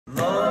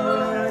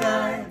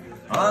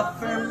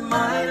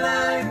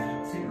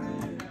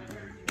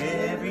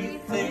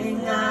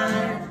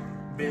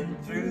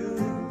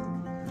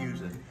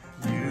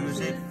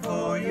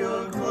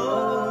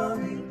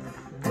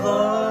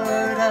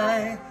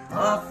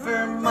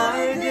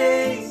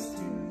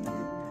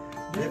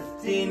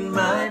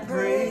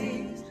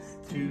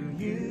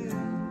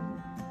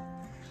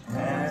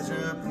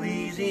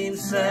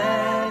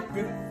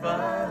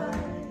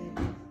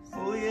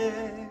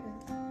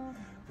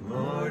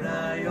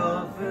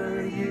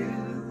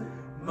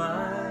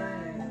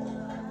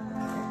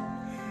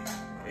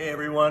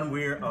everyone.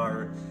 We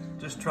are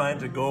just trying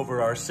to go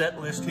over our set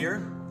list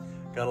here.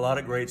 Got a lot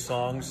of great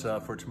songs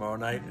for tomorrow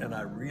night, and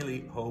I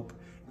really hope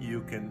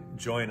you can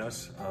join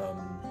us.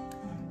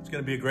 It's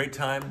going to be a great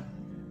time.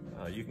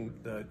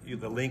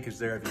 The link is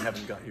there if you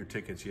haven't got your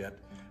tickets yet.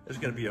 It's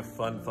going to be a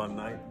fun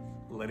night.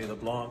 Lenny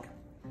LeBlanc,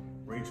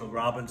 Rachel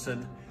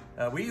Robinson.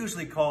 We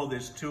usually call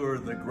this tour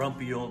the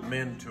Grumpy Old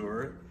Men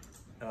Tour,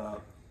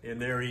 and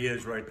there he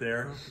is right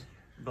there.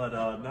 But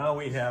now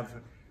we have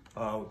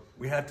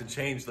to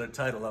change the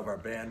title of our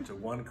band to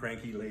One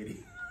Cranky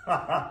Lady.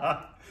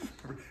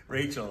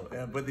 Rachel,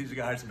 but these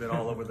guys have been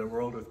all over the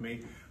world with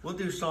me. We'll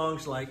do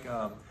songs like,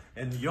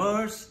 and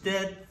your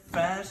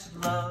steadfast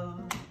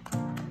love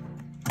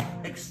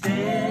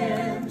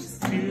extends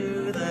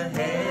to the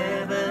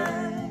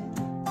heaven.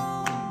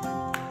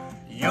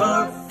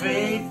 Your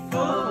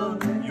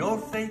faithfulness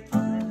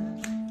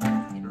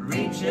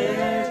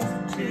reaches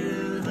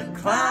to the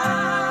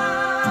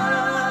clouds.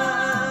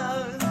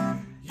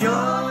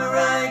 Your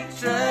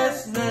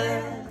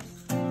righteousness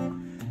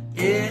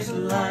is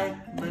like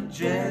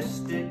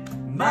majestic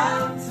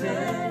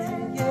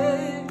mountain,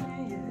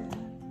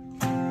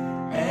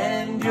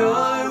 and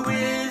your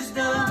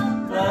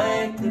wisdom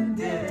like the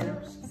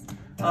depths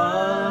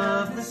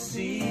of the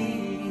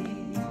sea.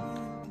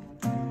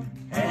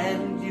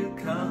 And you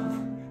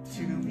come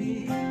to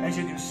me. As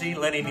you can see,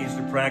 Lenny needs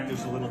to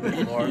practice a little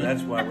bit more.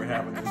 That's why we're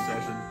having this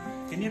session.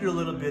 Can you do a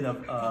little bit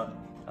of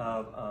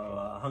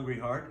Hungry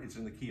Heart? It's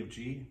in the key of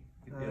G.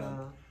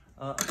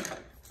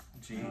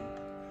 G.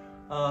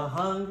 A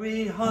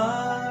hungry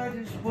heart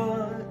is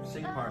what?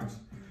 Sing parts.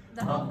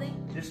 The whole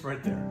thing? Just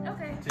right there.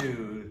 Okay.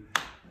 Two.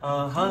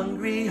 A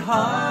hungry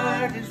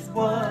heart is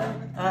what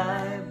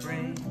I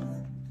bring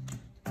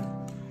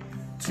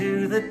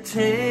to the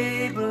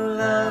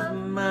table of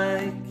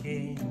my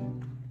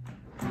King.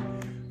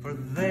 For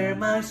there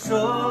my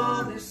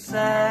soul is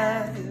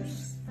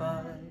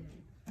satisfied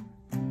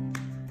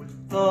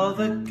with all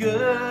the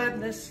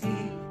goodness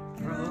He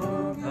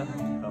provides.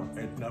 Oh,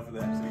 enough of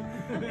that. See?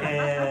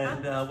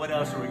 And what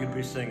else are we going to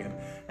be singing?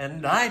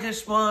 And I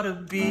just want to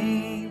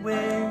be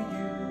where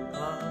you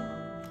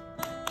are,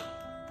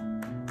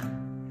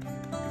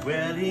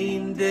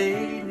 dwelling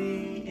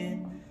daily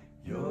in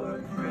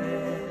your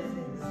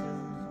presence.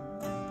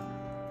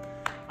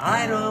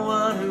 I don't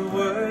want to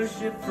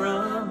worship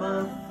from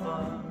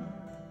afar.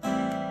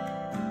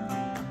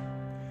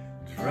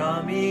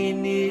 Draw me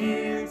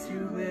near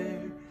to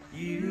where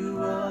you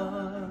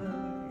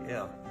are.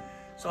 Yeah.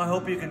 So I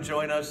hope you can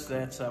join us.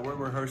 We're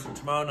rehearsing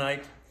tomorrow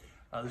night.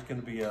 There's going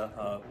to be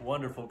a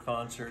wonderful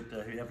concert.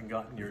 If you haven't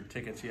gotten your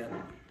tickets yet,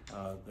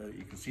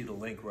 you can see the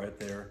link right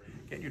there.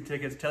 Get your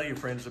tickets. Tell your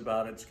friends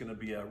about it. It's going to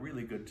be a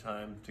really good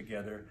time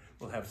together.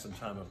 We'll have some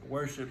time of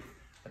worship,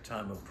 a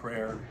time of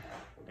prayer,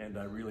 and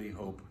I really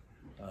hope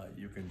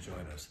you can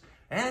join us.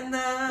 And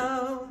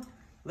now,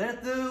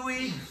 let the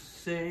weak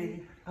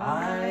say,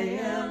 I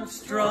am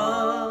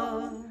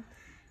strong.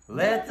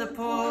 Let the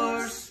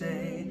poor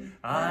say,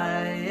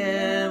 I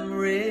am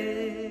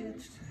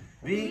rich,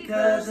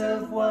 because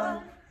of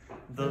what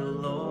the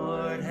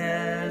Lord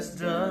has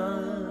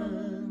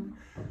done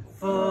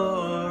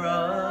for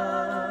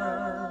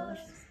us.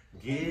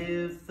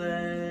 Give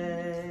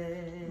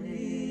thanks.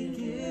 We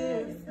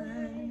give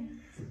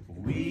thanks.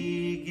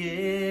 We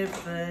give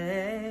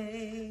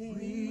thanks.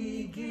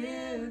 We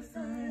give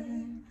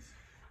thanks.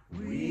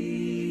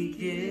 We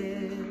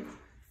give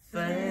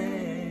thanks.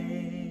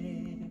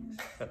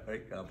 All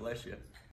right, God bless you.